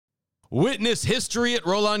Witness history at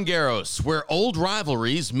Roland Garros, where old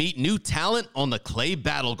rivalries meet new talent on the clay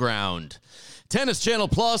battleground. Tennis Channel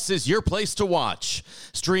Plus is your place to watch.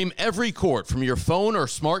 Stream every court from your phone or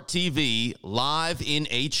smart TV live in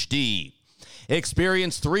HD.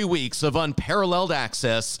 Experience 3 weeks of unparalleled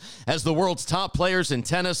access as the world's top players in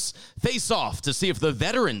tennis face off to see if the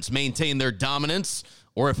veterans maintain their dominance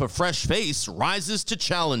or if a fresh face rises to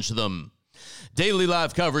challenge them. Daily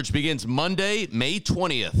live coverage begins Monday, May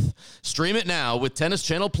 20th. Stream it now with Tennis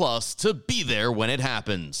Channel Plus to be there when it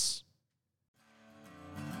happens.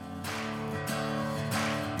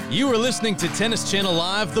 You are listening to Tennis Channel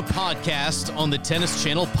Live, the podcast on the Tennis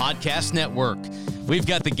Channel Podcast Network. We've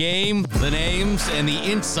got the game, the names, and the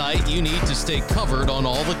insight you need to stay covered on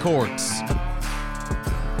all the courts.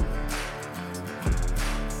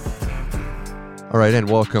 All right, and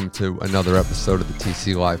welcome to another episode of the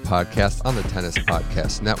TC Live podcast on the Tennis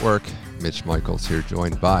Podcast Network. Mitch Michaels here,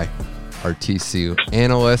 joined by our TC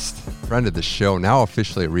analyst, friend of the show, now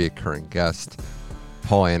officially a reoccurring guest,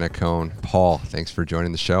 Paul Annacone. Paul, thanks for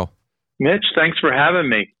joining the show. Mitch, thanks for having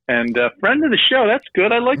me. And friend of the show, that's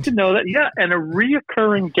good. I'd like to know that. Yeah, and a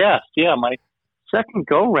reoccurring guest. Yeah, my second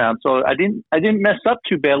go-round. So I didn't mess up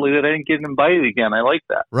too badly that I didn't get invited again. I like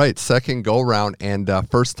that. Right, second go-round and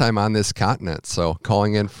first time on this continent. So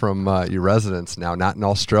calling in from your residence now, not in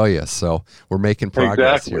Australia. So we're making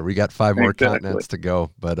progress here. We got 5 more continents to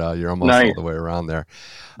go, but you're almost all the way around there.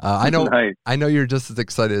 I know you're just as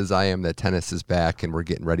excited as I am that tennis is back and we're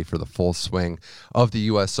getting ready for the full swing of the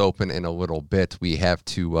U.S. Open in a little bit. We have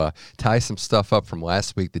to tie some stuff up from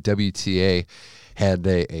last week. The WTA had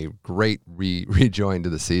a great rejoin to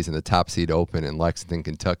the season, the Top Seed Open in Lexington,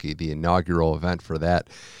 Kentucky, the inaugural event for that.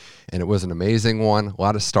 And it was an amazing one, a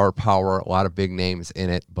lot of star power, a lot of big names in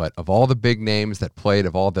it. But of all the big names that played,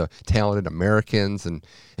 of all the talented Americans and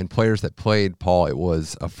players that played, Paul, it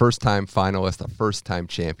was a first-time finalist, a first-time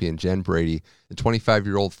champion, Jen Brady, the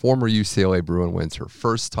 25-year-old former UCLA Bruin, wins her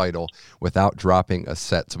first title without dropping a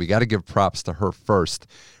set. So we got to give props to her first.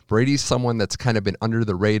 Brady's someone that's kind of been under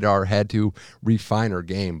the radar, had to refine her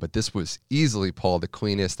game, but this was easily, Paul, the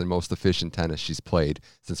cleanest and most efficient tennis she's played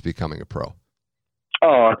since becoming a pro. Oh,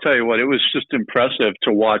 I'll tell you what, it was just impressive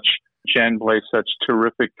to watch Jen play such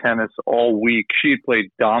terrific tennis all week. She played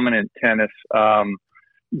dominant tennis,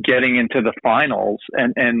 getting into the finals,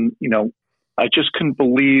 and you know, I just couldn't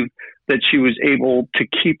believe that she was able to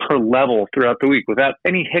keep her level throughout the week without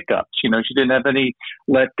any hiccups. You know, she didn't have any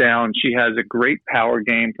letdown. She has a great power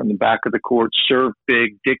game from the back of the court, served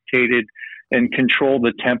big, dictated, and controlled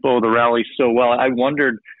the tempo of the rally so well. I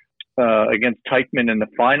wondered against Teichmann in the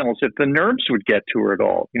finals if the nerves would get to her at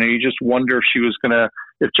all. You know, you just wonder if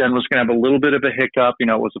Jen was going to have a little bit of a hiccup. You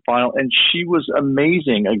know, it was a final, and she was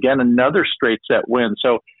amazing. Again, another straight set win.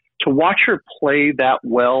 So to watch her play that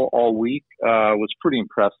well all week was pretty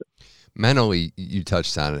impressive. Mentally, you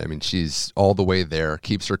touched on it. I mean, she's all the way there,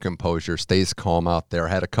 keeps her composure, stays calm out there,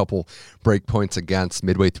 had a couple break points against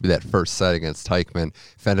midway through that first set against Teichmann,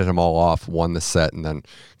 fended them all off, won the set, and then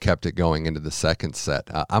kept it going into the second set.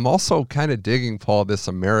 I'm also kind of digging, Paul, this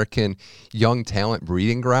American young talent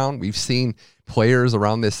breeding ground. We've seen players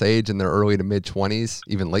around this age in their early to mid 20s,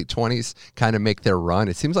 even late 20s, kind of make their run.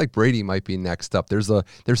 It seems like Brady might be next up. There's a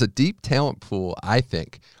deep talent pool, I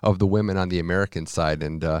think, of the women on the American side,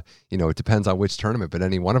 and you know, it depends on which tournament, but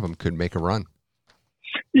any one of them could make a run.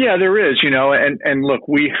 Yeah, there is. You know, and look,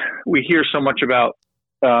 we hear so much about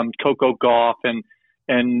Coco Gauff,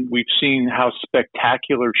 and we've seen how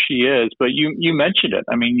spectacular she is. But you mentioned it.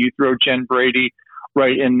 I mean, you throw Jen Brady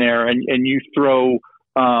right in there, and you throw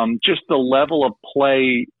just the level of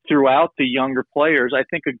play throughout the younger players. I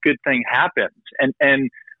think a good thing happens. And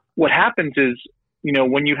what happens is, you know,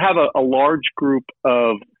 when you have a large group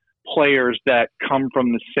of players that come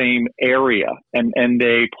from the same area and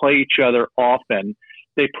they play each other often,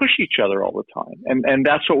 they push each other all the time. And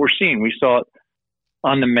that's what we're seeing. We saw it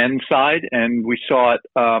on the men's side, and we saw it,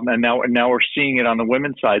 and now we're seeing it on the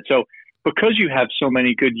women's side. So because you have so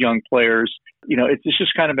many good young players, you know, it's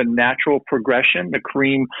just kind of a natural progression. The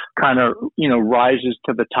cream kind of, you know, rises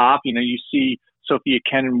to the top. You know, you see Sophia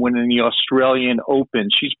Kenin winning the Australian Open.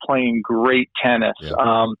 She's playing great tennis.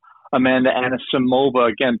 Yeah. Amanda Anisimova,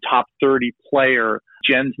 again, top 30 player.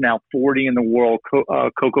 Jen's now 40 in the world.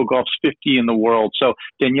 Coco Gauff's 50 in the world. So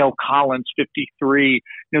Danielle Collins, 53.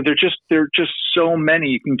 You know, they're just so many.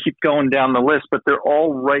 You can keep going down the list, but they're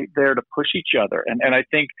all right there to push each other. And I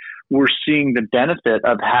think we're seeing the benefit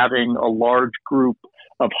of having a large group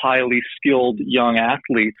of highly skilled young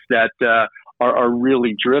athletes that are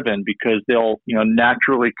really driven because they'll,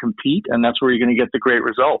 naturally compete, and that's where you're going to get the great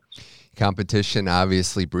results. Competition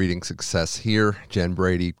obviously breeding success here. Jen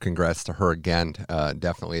Brady, congrats to her again.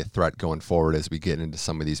 Definitely a threat going forward as we get into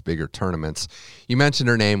some of these bigger tournaments. You mentioned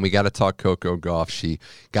her name. We got to talk Coco Gauff. She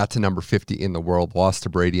got to number 50 in the world, lost to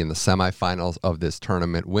Brady in the semifinals of this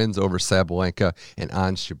tournament, wins over Sabalenka and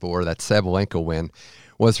Ons Jabeur. That Sabalenka win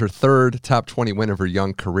was her third top 20 win of her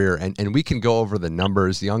young career. And we can go over the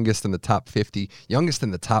numbers, youngest in the top 50, youngest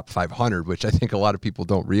in the top 500, which I think a lot of people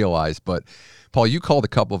don't realize. But, Paul, you called a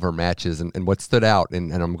couple of her matches, and what stood out,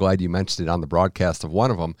 and I'm glad you mentioned it on the broadcast of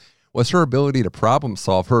one of them, was her ability to problem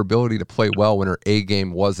solve, her ability to play well when her A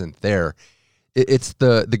game wasn't there. It's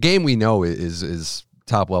the game we know is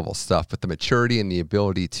top-level stuff, but the maturity and the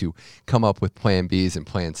ability to come up with plan Bs and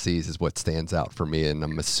plan Cs is what stands out for me, and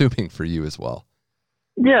I'm assuming for you as well.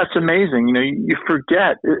 Yeah, it's amazing. You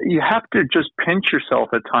forget. You have to just pinch yourself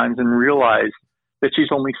at times and realize that she's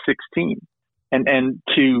only 16. And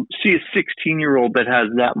to see a 16-year-old that has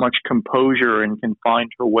that much composure and can find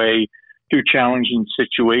her way through challenging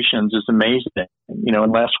situations is amazing.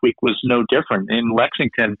 And last week was no different. In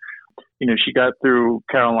Lexington, she got through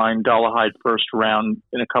Caroline Dolehide first round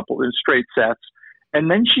in a couple of straight sets.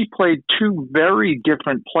 And then she played two very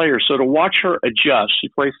different players. So to watch her adjust, she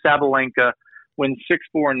plays Sabalenka, wins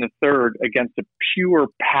 6-4 in the third against a pure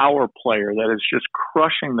power player that is just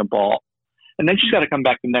crushing the ball. And then she's got to come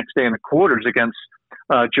back the next day in the quarters against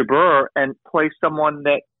Jabeur and play someone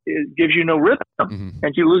that gives you no rhythm. Mm-hmm.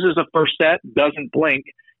 And she loses the first set, doesn't blink,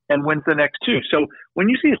 and wins the next two. So when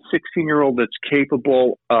you see a 16-year-old that's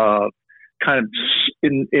capable of kind of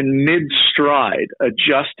in mid-stride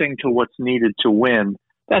adjusting to what's needed to win,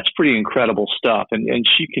 that's pretty incredible stuff. And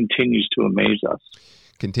she continues to amaze us.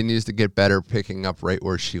 Continues to get better, picking up right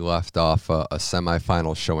where she left off, a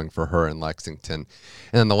semifinal showing for her in Lexington.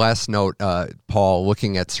 And then the last note, Paul,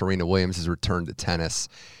 looking at Serena Williams' return to tennis,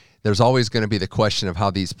 there's always going to be the question of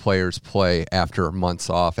how these players play after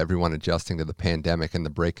months off, everyone adjusting to the pandemic and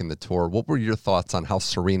the break in the tour. What were your thoughts on how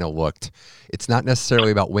Serena looked? It's not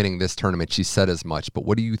necessarily about winning this tournament, she said as much, but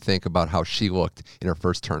what do you think about how she looked in her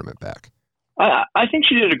first tournament back? I think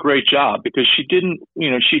she did a great job because she didn't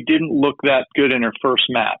look that good in her first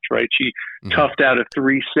match, right? She toughed out a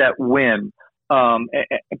 3-set win.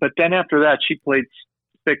 But then after that, she played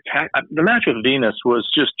spectacular. The match with Venus was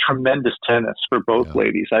just tremendous tennis for both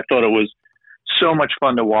ladies. I thought it was so much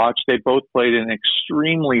fun to watch. They both played at an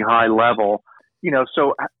extremely high level.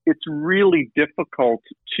 So it's really difficult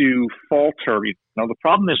to falter. The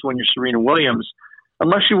problem is when you're Serena Williams,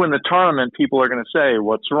 unless you win the tournament, people are going to say,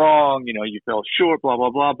 what's wrong? You fell short, blah, blah,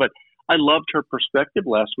 blah. But I loved her perspective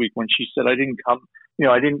last week when she said, I didn't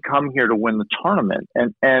come here to win the tournament.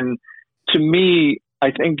 And to me, I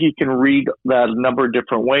think you can read that a number of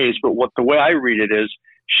different ways. But the way I read it is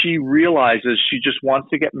she realizes she just wants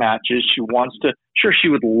to get matches. She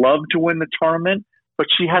would love to win the tournament, but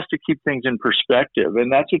she has to keep things in perspective.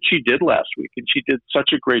 And that's what she did last week. And she did such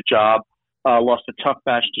a great job, lost a tough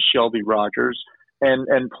match to Shelby Rogers.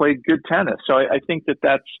 And played good tennis. So I think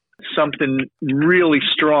that's something really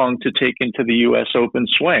strong to take into the U.S. Open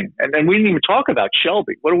swing. And we didn't even talk about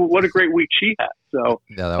Shelby. What a great week she had. So,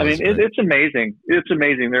 it's amazing. It's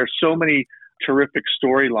amazing. There are so many terrific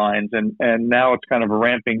storylines, and now it's kind of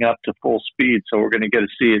ramping up to full speed. So we're going to get to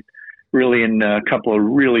see it really in a couple of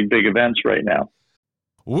really big events right now.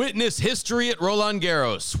 Witness history at Roland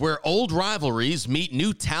Garros, where old rivalries meet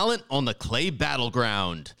new talent on the clay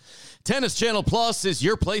battleground. Tennis Channel Plus is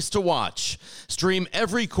your place to watch. Stream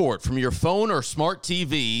every court from your phone or smart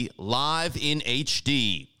TV live in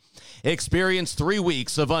HD. Experience 3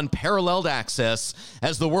 weeks of unparalleled access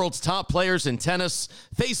as the world's top players in tennis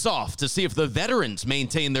face off to see if the veterans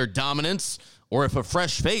maintain their dominance or if a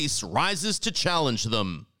fresh face rises to challenge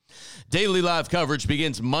them. Daily live coverage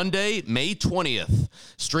begins Monday, May 20th.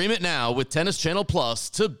 Stream it now with Tennis Channel Plus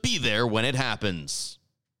to be there when it happens.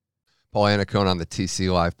 Paul Annacone on the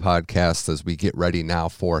TC Live podcast as we get ready now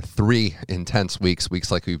for 3 intense weeks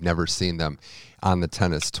like we've never seen them on the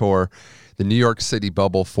tennis tour. The New York City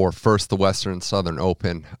bubble for first the Western Southern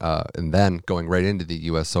Open and then going right into the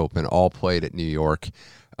U.S. Open, all played at New York.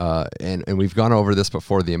 And we've gone over this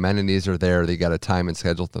before. The amenities are there. They got to time and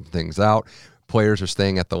schedule some things out. Players are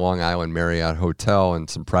staying at the Long Island Marriott Hotel and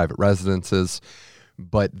some private residences.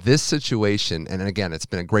 But this situation, and again, it's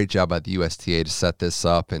been a great job by the USTA to set this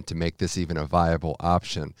up and to make this even a viable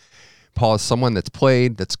option. Paul, as someone that's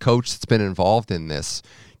played, that's coached, that's been involved in this,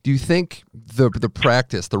 do you think the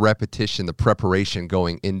practice, the repetition, the preparation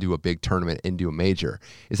going into a big tournament, into a major,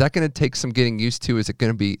 is that going to take some getting used to? Is it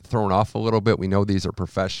going to be thrown off a little bit? We know these are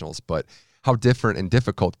professionals, but how different and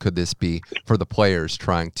difficult could this be for the players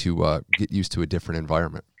trying to get used to a different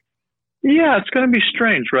environment? Yeah, it's going to be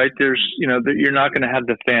strange, right? There's, you're not going to have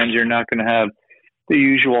the fans. You're not going to have the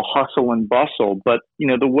usual hustle and bustle. But,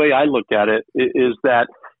 the way I look at it is that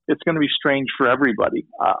it's going to be strange for everybody.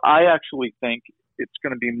 I actually think it's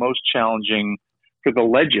going to be most challenging for the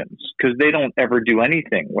legends because they don't ever do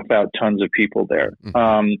anything without tons of people there.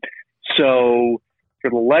 So for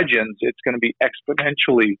the legends, it's going to be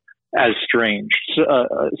exponentially as strange.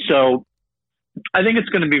 So I think it's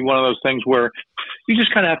going to be one of those things where you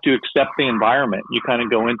just kind of have to accept the environment. You kind of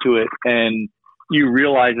go into it and you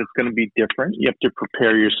realize it's going to be different. You have to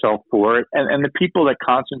prepare yourself for it. And the people that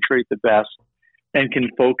concentrate the best and can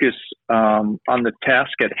focus on the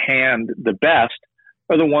task at hand the best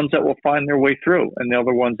are the ones that will find their way through. And they're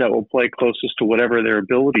the ones that will play closest to whatever their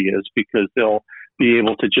ability is because they'll be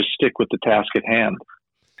able to just stick with the task at hand.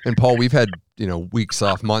 And Paul, we've had, weeks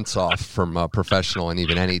off, months off from professional and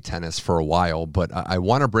even any tennis for a while, but I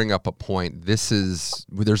want to bring up a point.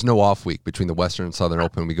 There's no off week between the Western and Southern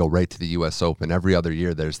Open. We go right to the U.S. Open. Every other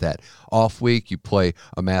year there's that off week. You play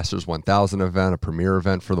a Masters 1000 event, a premier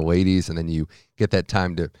event for the ladies, and then you get that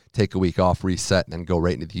time to take a week off, reset, and then go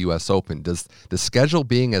right into the U.S. Open. Does the schedule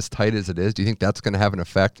being as tight as it is, do you think that's going to have an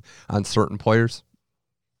effect on certain players?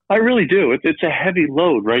 I really do. It's a heavy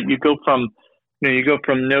load, right? You go from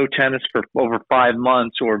no tennis for over 5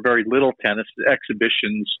 months or very little tennis,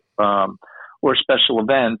 exhibitions or special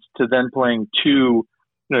events, to then playing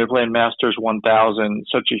playing Masters 1000,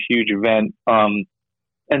 such a huge event,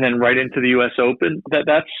 and then right into the U.S. Open.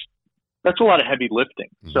 That's a lot of heavy lifting.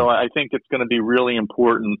 Mm-hmm. So I think it's going to be really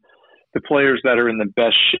important. The players that are in the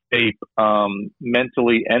best shape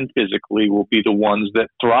mentally and physically will be the ones that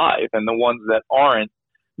thrive, and the ones that aren't,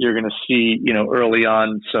 you're going to see, early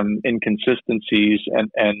on some inconsistencies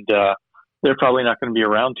and they're probably not going to be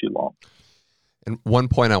around too long. And one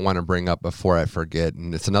point I want to bring up before I forget,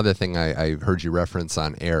 and it's another thing I heard you reference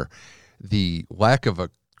on air, the lack of a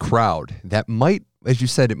crowd that might, as you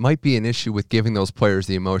said, it might be an issue with giving those players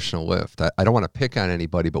the emotional lift. I don't want to pick on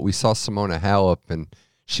anybody, but we saw Simona Halep and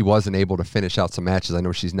she wasn't able to finish out some matches. I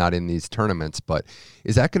know she's not in these tournaments, but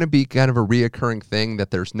is that going to be kind of a reoccurring thing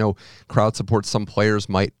that there's no crowd support? Some players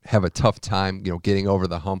might have a tough time, getting over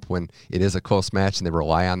the hump when it is a close match and they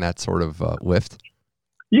rely on that sort of lift?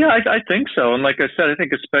 Yeah, I think so. And like I said, I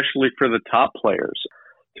think especially for the top players,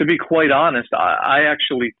 to be quite honest, I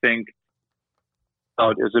actually think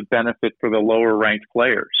it is a benefit for the lower ranked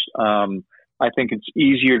players. I think it's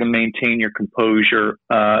easier to maintain your composure.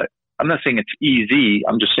 I'm not saying it's easy.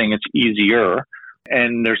 I'm just saying it's easier.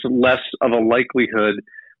 And there's less of a likelihood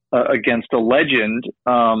against a legend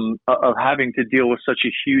of having to deal with such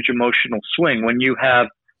a huge emotional swing. When you have,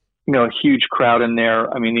 a huge crowd in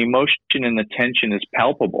there, I mean, the emotion and the tension is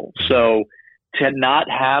palpable. So to not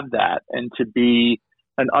have that and to be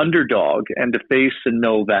an underdog and to face and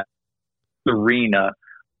know that arena,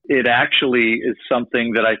 it actually is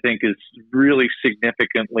something that I think is really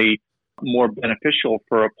significantly more beneficial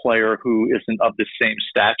for a player who isn't of the same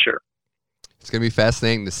stature. It's going to be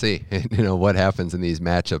fascinating to see, what happens in these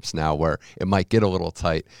matchups now where it might get a little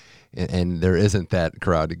tight and there isn't that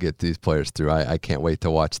crowd to get these players through. I can't wait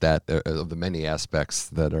to watch that, of the many aspects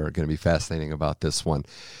that are going to be fascinating about this one.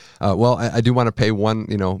 Well, I do want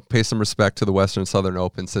to pay some respect to the Western Southern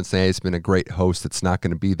Open. Cincinnati's been a great host. It's not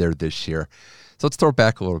going to be there this year. So let's throw it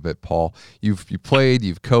back a little bit, Paul. You've played,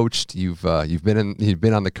 you've coached, you've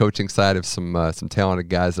been on the coaching side of some talented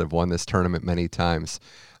guys that have won this tournament many times.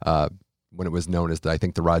 When it was known as, I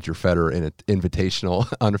think, the Roger Federer Invitational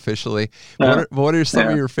unofficially. What are some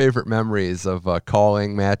of your favorite memories of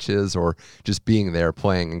calling matches or just being there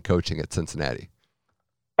playing and coaching at Cincinnati?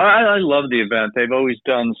 I love the event. They've always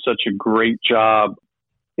done such a great job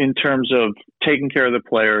in terms of taking care of the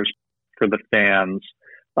players, for the fans.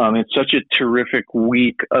 It's such a terrific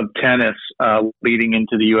week of tennis leading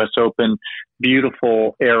into the U.S. Open.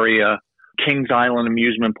 Beautiful area. Kings Island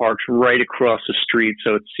amusement park's right across the street,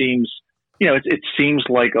 so it seems it seems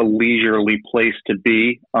like a leisurely place to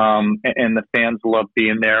be, and the fans love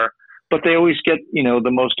being there. But they always get the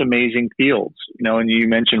most amazing fields. And you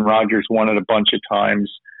mentioned Rogers won it a bunch of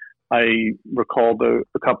times. I recall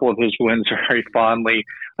a couple of his wins very fondly.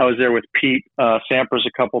 I was there with Pete Sampras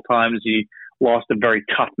a couple times. He lost a very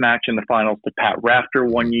tough match in the finals to Pat Rafter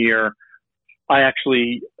one year. I'm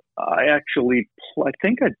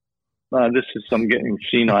getting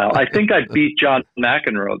senile. I think I beat John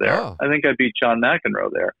McEnroe there. Oh. I think I beat John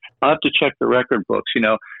McEnroe there. I'll have to check the record books.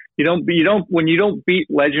 When you don't beat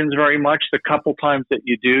legends very much, the couple times that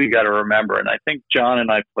you do, you got to remember. And I think John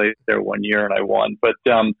and I played there one year and I won. But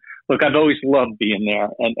look, I've always loved being there.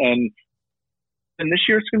 And and this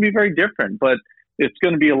year it's going to be very different, but it's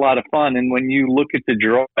going to be a lot of fun. And when you look at the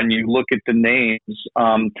draw and you look at the names,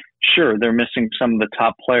 sure, they're missing some of the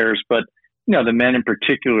top players, but the men in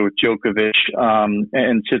particular with Djokovic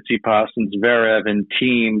and Tsitsipas and Zverev and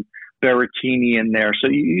Thiem, Berrettini in there. So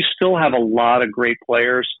you still have a lot of great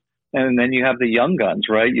players. And then you have the young guns,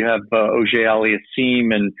 right? You have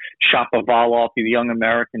Auger-Aliassime and Shapovalov, the young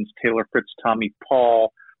Americans, Taylor Fritz, Tommy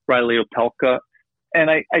Paul, Riley Opelka. And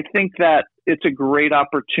I think that it's a great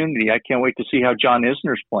opportunity. I can't wait to see how John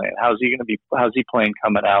Isner's playing. How's he playing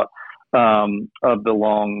coming out of the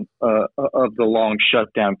long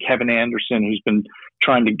shutdown? Kevin Anderson, who's been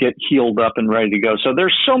trying to get healed up and ready to go. So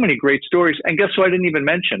there's so many great stories. And guess who I didn't even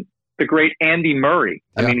mention? The great Andy Murray.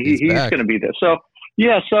 Yeah, he's going to be there. So,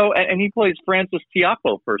 and he plays Francis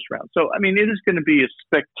Tiafoe first round. So, it is going to be a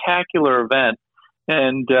spectacular event.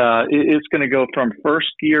 And it's going to go from first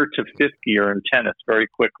gear to fifth gear in tennis very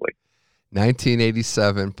quickly.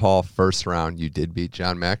 1987, Paul, first round. You did beat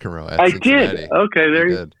John McEnroe at I Cincinnati. did. Okay, there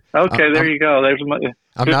you go. There's my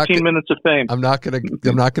 15 minutes of fame. I'm not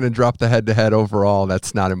gonna drop the head-to-head overall.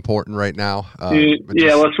 That's not important right now. We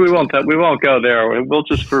won't go there. We'll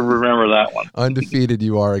just remember that one. Undefeated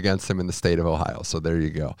you are against him in the state of Ohio. So there you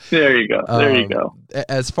go. There you go.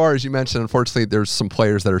 As far as you mentioned, unfortunately, there's some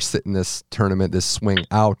players that are sitting this tournament, this swing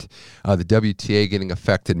out. The WTA getting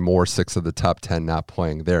affected more. 6 of the top 10 not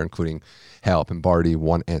playing there, including Halep and Barty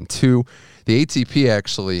 1 and 2. The ATP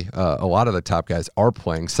actually, a lot of the top guys are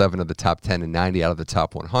playing. 7 of the top 10 and 90 out of the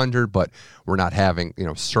top 100, but we're not having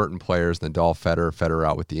certain players. Nadal, Federer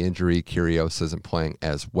out with the injury. Kyrgios isn't playing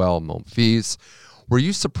as well. Monfils. Were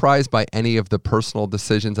you surprised by any of the personal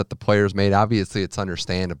decisions that the players made? Obviously, it's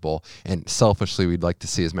understandable, and selfishly, we'd like to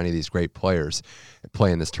see as many of these great players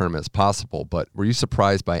play in this tournament as possible. But were you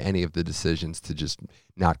surprised by any of the decisions to just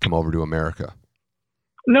not come over to America?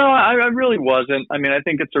 No, I really wasn't. I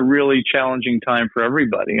think it's a really challenging time for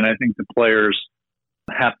everybody, and I think the players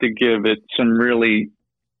have to give it some really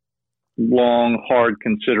long, hard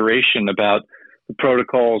consideration about the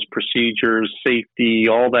protocols, procedures, safety,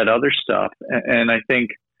 all that other stuff. And I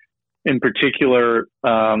think in particular,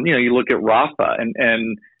 you look at Rafa,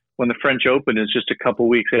 and when the French Open is just a couple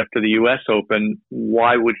weeks after the U.S. Open,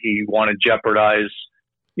 why would he want to jeopardize,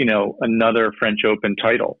 another French Open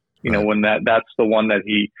title? When that's the one that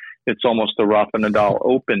it's almost the Rafa Nadal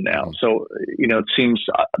Open now. So, it seems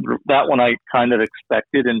that one I kind of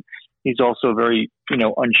expected, and he's also very,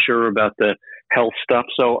 unsure about the health stuff.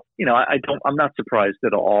 So, I'm not surprised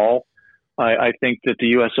at all. I think that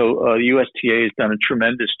the USTA has done a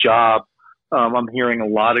tremendous job. I'm hearing a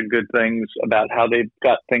lot of good things about how they've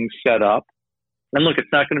got things set up. And look,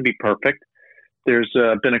 it's not going to be perfect. There's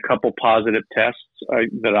been a couple positive tests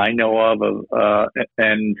that I know of,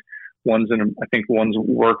 and I think one's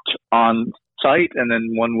worked on site, and then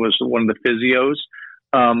one was one of the physios.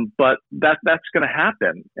 But that's going to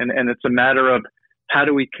happen, and it's a matter of how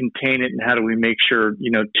do we contain it, and how do we make sure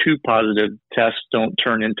 2 positive tests don't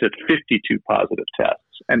turn into 52 positive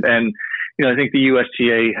tests. And I think the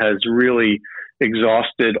USTA has really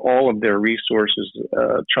exhausted all of their resources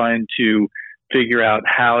trying to figure out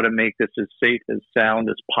how to make this as safe, as sound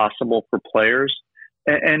as possible for players,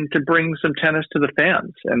 and to bring some tennis to the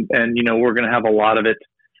fans. And we're going to have a lot of it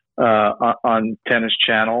on Tennis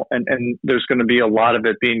Channel, and there's going to be a lot of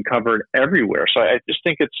it being covered everywhere. So I just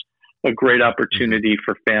think it's a great opportunity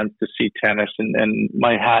for fans to see tennis, and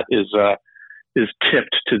my hat is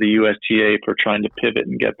tipped to the USTA for trying to pivot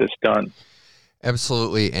and get this done.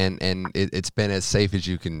 Absolutely, and it's been as safe as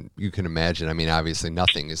you can imagine. Obviously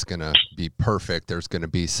nothing is going to be perfect. There's going to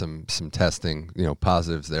be some testing,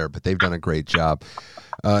 positives there, but they've done a great job.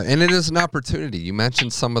 And it is an opportunity. You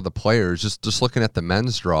mentioned some of the players. Just looking at the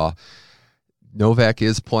men's draw, Novak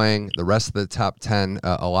is playing. The rest of the top 10,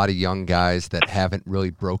 a lot of young guys that haven't really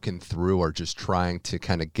broken through or just trying to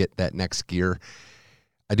kind of get that next gear.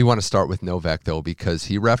 I do want to start with Novak, though, because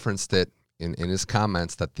he referenced it in his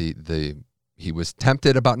comments that he was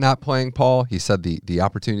tempted about not playing, Paul. He said the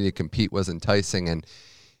opportunity to compete was enticing, and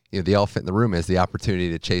the elephant in the room is the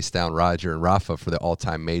opportunity to chase down Roger and Rafa for the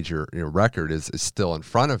all-time major record is still in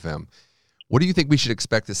front of him. What do you think we should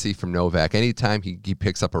expect to see from Novak? Anytime he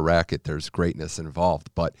picks up a racket, there's greatness involved,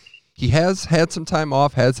 but he has had some time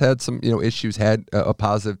off, has had some issues, had a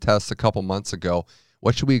positive test a couple months ago.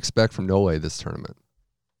 What should we expect from Nole this tournament?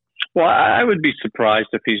 Well, I would be surprised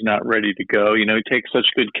if he's not ready to go. He takes such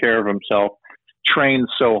good care of himself, trains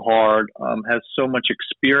so hard, has so much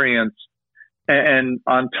experience. And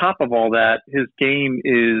on top of all that, his game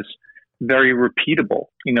is very repeatable.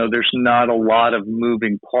 There's not a lot of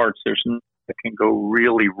moving parts. There's nothing that can go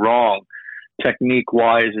really wrong.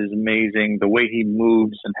 technique-wise is amazing. The way he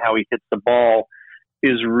moves and how he hits the ball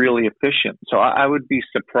is really efficient. So I would be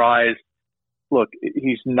surprised. Look,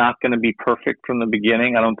 he's not going to be perfect from the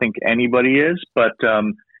beginning. I don't think anybody is, but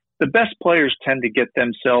the best players tend to get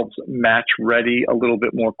themselves match ready a little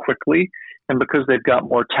bit more quickly. And because they've got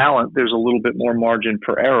more talent, there's a little bit more margin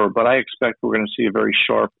for error. But I expect we're going to see a very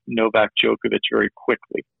sharp Novak Djokovic very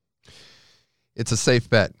quickly. It's a safe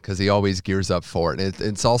bet because he always gears up for it.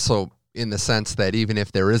 It's also in the sense that even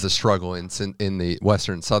if there is a struggle in the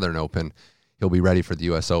Western Southern Open, he'll be ready for the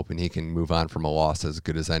U.S. Open. He can move on from a loss as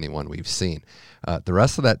good as anyone we've seen. The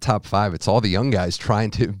rest of that top five, it's all the young guys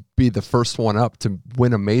trying to be the first one up to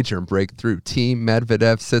win a major and break through. Thiem,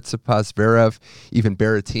 Medvedev, Tsitsipas, Zverev, even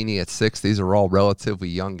Berrettini at 6. These are all relatively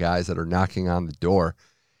young guys that are knocking on the door.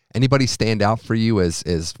 Anybody stand out for you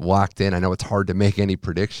as locked in? I know it's hard to make any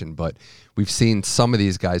prediction, but we've seen some of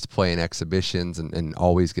these guys play in exhibitions and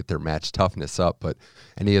always get their match toughness up. But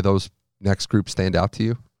any of those next groups stand out to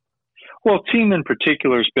you? Well, Thiem in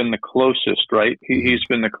particular has been the closest, right? He's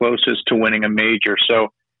been the closest to winning a major. So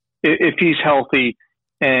if he's healthy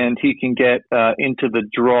and he can get into the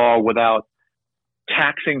draw without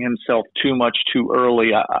taxing himself too much too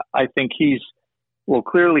early, I think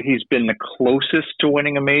clearly he's been the closest to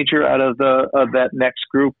winning a major out of that next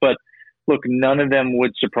group. But look, none of them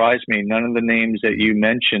would surprise me. None of the names that you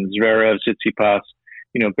mentioned, Zverev, Tsitsipas,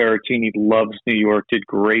 Berrettini loves New York, did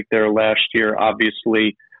great there last year.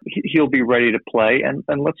 Obviously, he'll be ready to play. And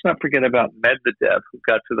let's not forget about Medvedev, who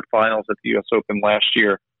got to the finals at the U.S. Open last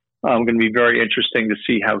year. Going to be very interesting to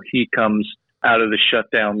see how he comes out of the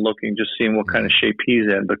shutdown looking, just seeing what kind of shape he's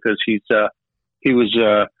in, because he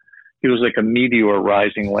was like a meteor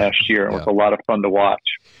rising last year, and it was a lot of fun to watch.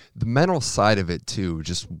 The mental side of it, too,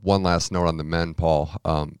 just one last note on the men, Paul,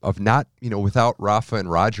 of not, without Rafa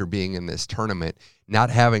and Roger being in this tournament, not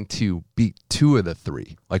having to beat two of the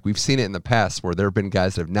three. Like we've seen it in the past where there have been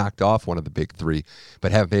guys that have knocked off one of the big three,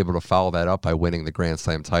 but haven't been able to follow that up by winning the Grand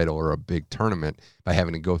Slam title or a big tournament by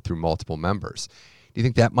having to go through multiple members. Do you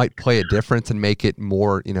think that might play a difference and make it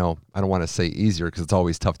more, I don't want to say easier because it's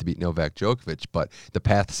always tough to beat Novak Djokovic, but the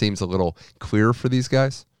path seems a little clearer for these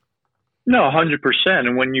guys? No, 100%.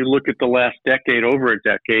 And when you look at the last decade, over a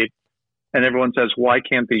decade, and everyone says, why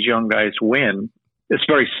can't these young guys win? It's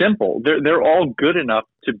very simple. They're all good enough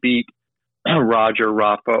to beat Roger,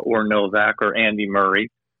 Rafa, or Novak, or Andy Murray.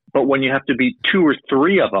 But when you have to beat two or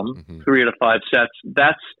three of them, 3 out of 5 sets,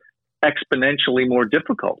 that's exponentially more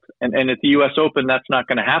difficult. And at the U.S. Open, that's not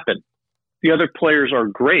going to happen. The other players are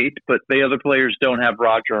great, but the other players don't have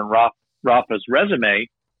Roger and Rafa's resume.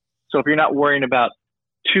 So if you're not worrying about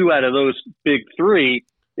 2 out of those big 3,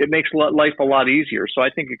 it makes life a lot easier. So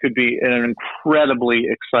I think it could be an incredibly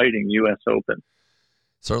exciting U.S. Open.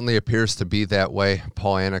 Certainly appears to be that way.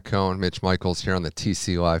 Paul Annacone, Mitch Michaels here on the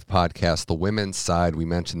TC Live podcast. The women's side, we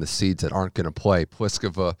mentioned the seeds that aren't going to play.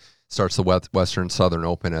 Pliskova starts the Western Southern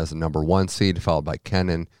Open as the number 1 seed, followed by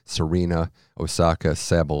Kenin, Serena, Osaka,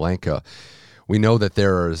 Sabalenka. We know that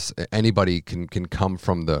anybody can come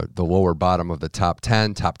from the lower bottom of the top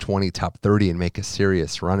 10, top 20, top 30 and make a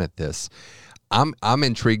serious run at this. I'm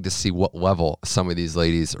intrigued to see what level some of these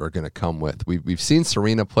ladies are going to come with. We've seen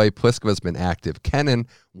Serena play. Pliskova's been active. Kenin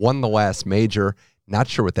won the last major. Not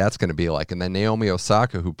sure what that's going to be like. And then Naomi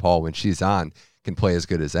Osaka, who, Paul, when she's on, can play as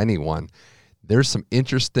good as anyone. There's some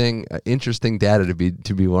interesting data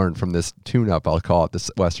to be learned from this tune-up, I'll call it, this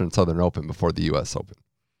Western Southern Open before the U.S. Open.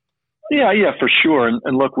 Yeah, for sure.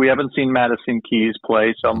 And look, we haven't seen Madison Keys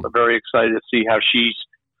play, so I'm very excited to see how she's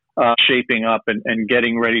shaping up and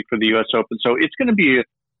getting ready for the U.S. Open. So it's going to be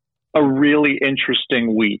a really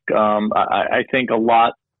interesting week. I think a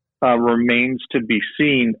lot remains to be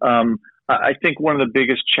seen. I think one of the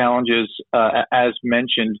biggest challenges, as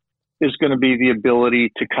mentioned, is going to be the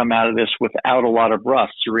ability to come out of this without a lot of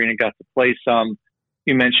rust. Serena got to play some.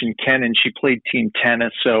 You mentioned Kenin. She played team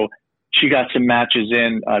tennis, so she got some matches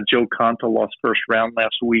in. Jo Konta lost first round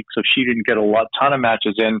last week, so she didn't get a ton of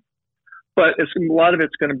matches in. But a lot of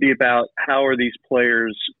it's going to be about how are these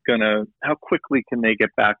players how quickly can they get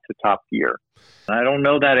back to top gear? And I don't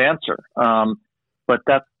know that answer. But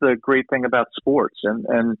that's the great thing about sports.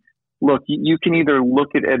 And look, you can either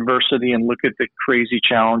look at adversity and look at the crazy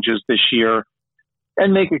challenges this year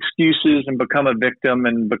and make excuses and become a victim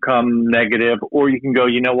and become negative, or you can go,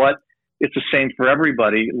 you know what? It's the same for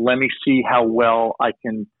everybody. Let me see how well I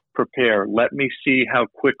can prepare. Let me see how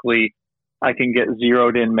quickly I can get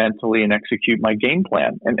zeroed in mentally and execute my game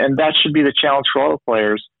plan. And that should be the challenge for all the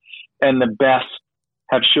players. And the best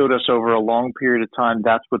have showed us over a long period of time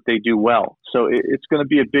that's what they do well. So it's going to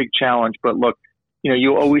be a big challenge. But look,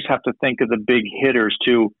 you always have to think of the big hitters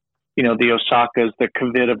too. the Osakas, the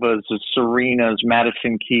Kvitova, the Serenas,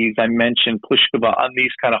 Madison Keys. I mentioned Pliskova on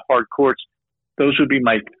these kind of hard courts. Those would be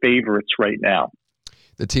my favorites right now.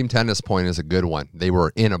 The team tennis point is a good one. They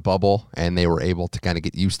were in a bubble and they were able to kind of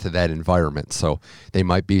get used to that environment. So there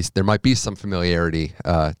might be some familiarity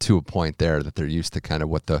to a point there that they're used to kind of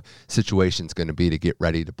what the situation's going to be to get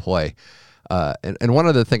ready to play. And one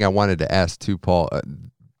other thing I wanted to ask too, Paul,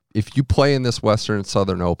 if you play in this Western and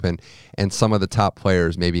Southern Open and some of the top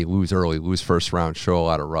players maybe lose early, lose first round, show a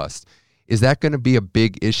lot of rust, is that going to be a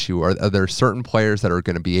big issue? Are there certain players that are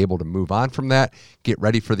going to be able to move on from that, get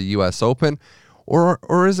ready for the U.S. Open?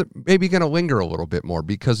 Or is it maybe going to linger a little bit more?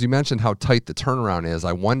 Because you mentioned how tight the turnaround is.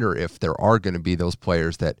 I wonder if there are going to be those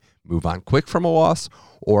players that move on quick from a loss,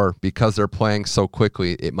 or because they're playing so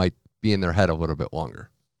quickly, it might be in their head a little bit longer.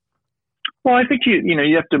 Well, I think you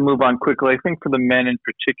have to move on quickly. I think for the men in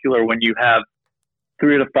particular, when you have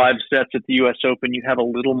 3 to 5 sets at the U.S. Open, you have a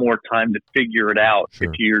little more time to figure it out. Sure.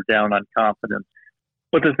 If you're down on confidence.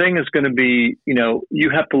 But the thing is going to be, you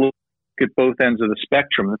have to look at both ends of the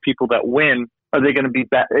spectrum. The people that win, are they going to be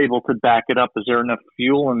able to back it up? Is there enough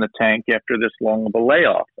fuel in the tank after this long of a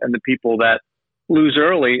layoff? And the people that lose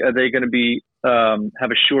early, are they going to be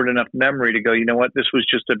have a short enough memory to go, you know what, this was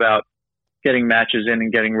just about getting matches in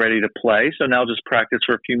and getting ready to play. So now I'll just practice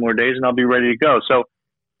for a few more days and I'll be ready to go. So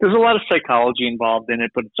there's a lot of psychology involved in it,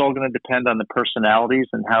 but it's all going to depend on the personalities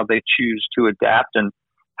and how they choose to adapt and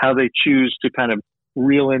how they choose to kind of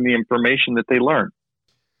reel in the information that they learn.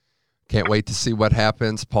 Can't wait to see what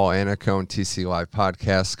happens. Paul Annacone, TC Live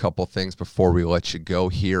Podcast. Couple things before we let you go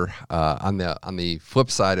here. On the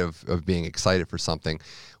flip side of being excited for something,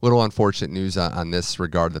 little unfortunate news on this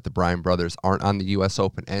regard that the Bryan brothers aren't on the U.S.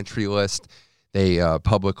 Open entry list. They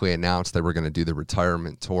publicly announced they were going to do the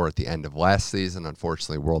retirement tour at the end of last season.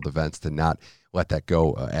 Unfortunately, World Events did not let that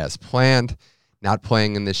go as planned. Not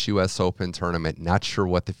playing in this U.S. Open tournament. Not sure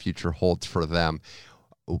what the future holds for them.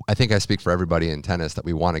 I think I speak for everybody in tennis that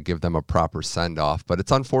we want to give them a proper send-off, but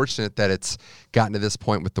it's unfortunate that it's gotten to this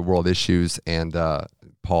point with the world issues, and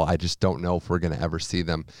Paul, I just don't know if we're going to ever see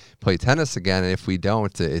them play tennis again, and if we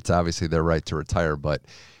don't, it's obviously their right to retire, but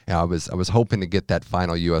I was hoping to get that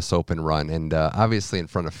final U.S. Open run, and obviously in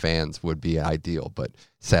front of fans would be ideal, but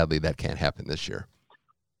sadly that can't happen this year.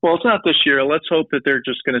 Well, it's not this year. Let's hope that they're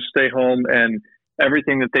just going to stay home, and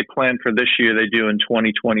everything that they plan for this year, they do in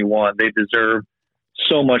 2021. They deserve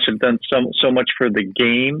so much, have done so much for the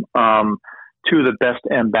game. 2 of the best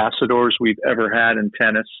ambassadors we've ever had in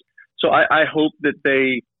tennis. So I hope that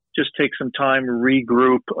they just take some time,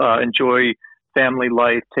 regroup, enjoy family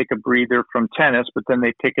life, take a breather from tennis, but then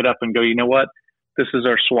they pick it up and go, you know what? This is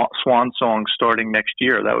our swan song starting next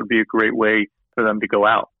year. That would be a great way for them to go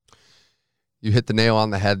out. You hit the nail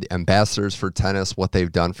on the head. The ambassadors for tennis, what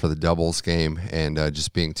they've done for the doubles game, and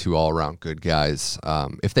just being 2 all-around good guys.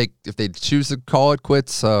 If they choose to call it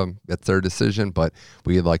quits, that's their decision. But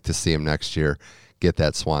we'd like to see them next year get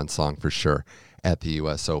that swan song for sure at the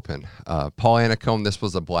U.S. Open. Paul Annacone, this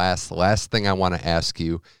was a blast. The last thing I want to ask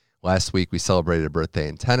you: last week we celebrated a birthday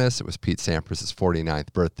in tennis. It was Pete Sampras'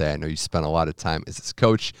 49th birthday. I know you spent a lot of time as his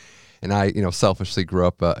coach, and I, selfishly grew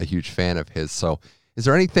up a huge fan of his. So, is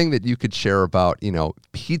there anything that you could share about,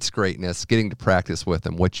 Pete's greatness, getting to practice with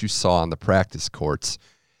him, what you saw on the practice courts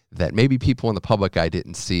that maybe people in the public eye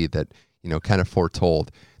didn't see that, kind of foretold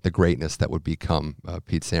the greatness that would become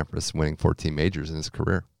Pete Sampras winning 14 majors in his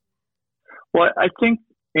career? Well, I think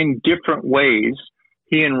in different ways,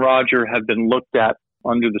 he and Roger have been looked at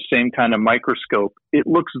under the same kind of microscope. It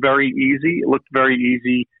looks very easy. It looked very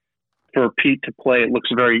easy for Pete to play. It looks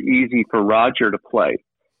very easy for Roger to play.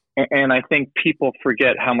 And I think people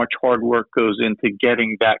forget how much hard work goes into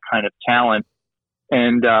getting that kind of talent.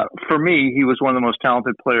 And for me, he was one of the most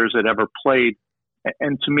talented players that ever played.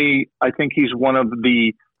 And to me, I think he's one of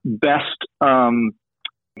the best.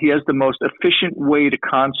 He has the most efficient way to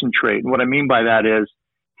concentrate. And what I mean by that is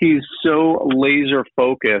he's so laser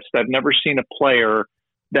focused. I've never seen a player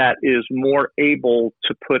that is more able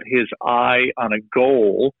to put his eye on a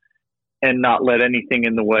goal and not let anything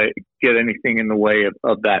in the way, get anything in the way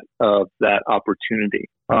of that opportunity.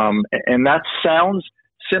 And that sounds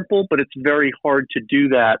simple, but it's very hard to do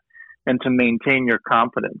that and to maintain your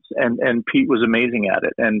confidence. And Pete was amazing at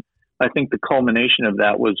it. And I think the culmination of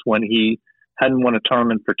that was when he hadn't won a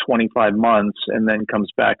tournament for 25 months and then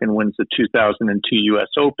comes back and wins the 2002 U.S.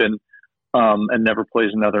 Open and never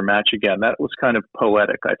plays another match again. That was kind of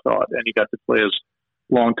poetic, I thought. And he got to play his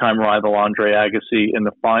longtime rival Andre Agassi in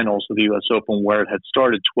the finals of the U.S. Open, where it had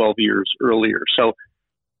started 12 years earlier. So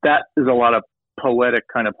that is a lot of poetic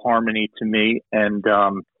kind of harmony to me. And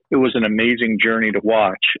it was an amazing journey to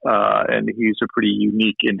watch. And he's a pretty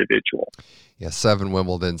unique individual. Yeah, 7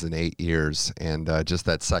 Wimbledons in 8 years, and just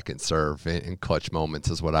that second serve in clutch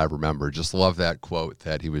moments is what I remember. Just love that quote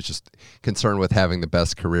that he was just concerned with having the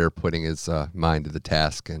best career, putting his mind to the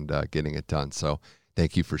task and getting it done. So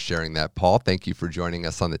thank you for sharing that, Paul. Thank you for joining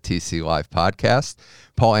us on the TC Live podcast.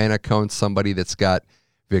 Paul Annacone, somebody that's got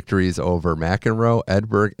victories over McEnroe,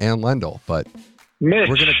 Edberg, and Lendl, but Mitch,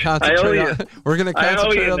 we're going to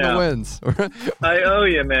concentrate on the wins. I owe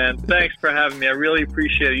you, man. Thanks for having me. I really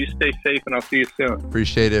appreciate it. You stay safe, and I'll see you soon.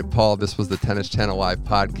 Appreciate it, Paul. This was the Tennis Channel Live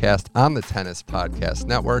podcast on the Tennis Podcast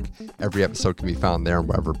Network. Every episode can be found there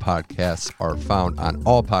wherever podcasts are found on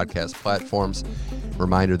all podcast platforms.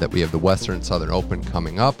 Reminder that we have the Western Southern Open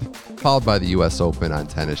coming up, followed by the U.S. Open on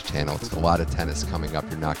Tennis Channel. It's a lot of tennis coming up.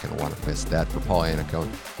 You're not going to want to miss that. For Paul Annacone,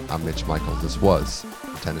 I'm Mitch Michaels. This was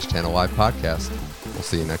the Tennis Channel Live podcast. We'll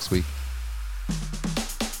see you next week.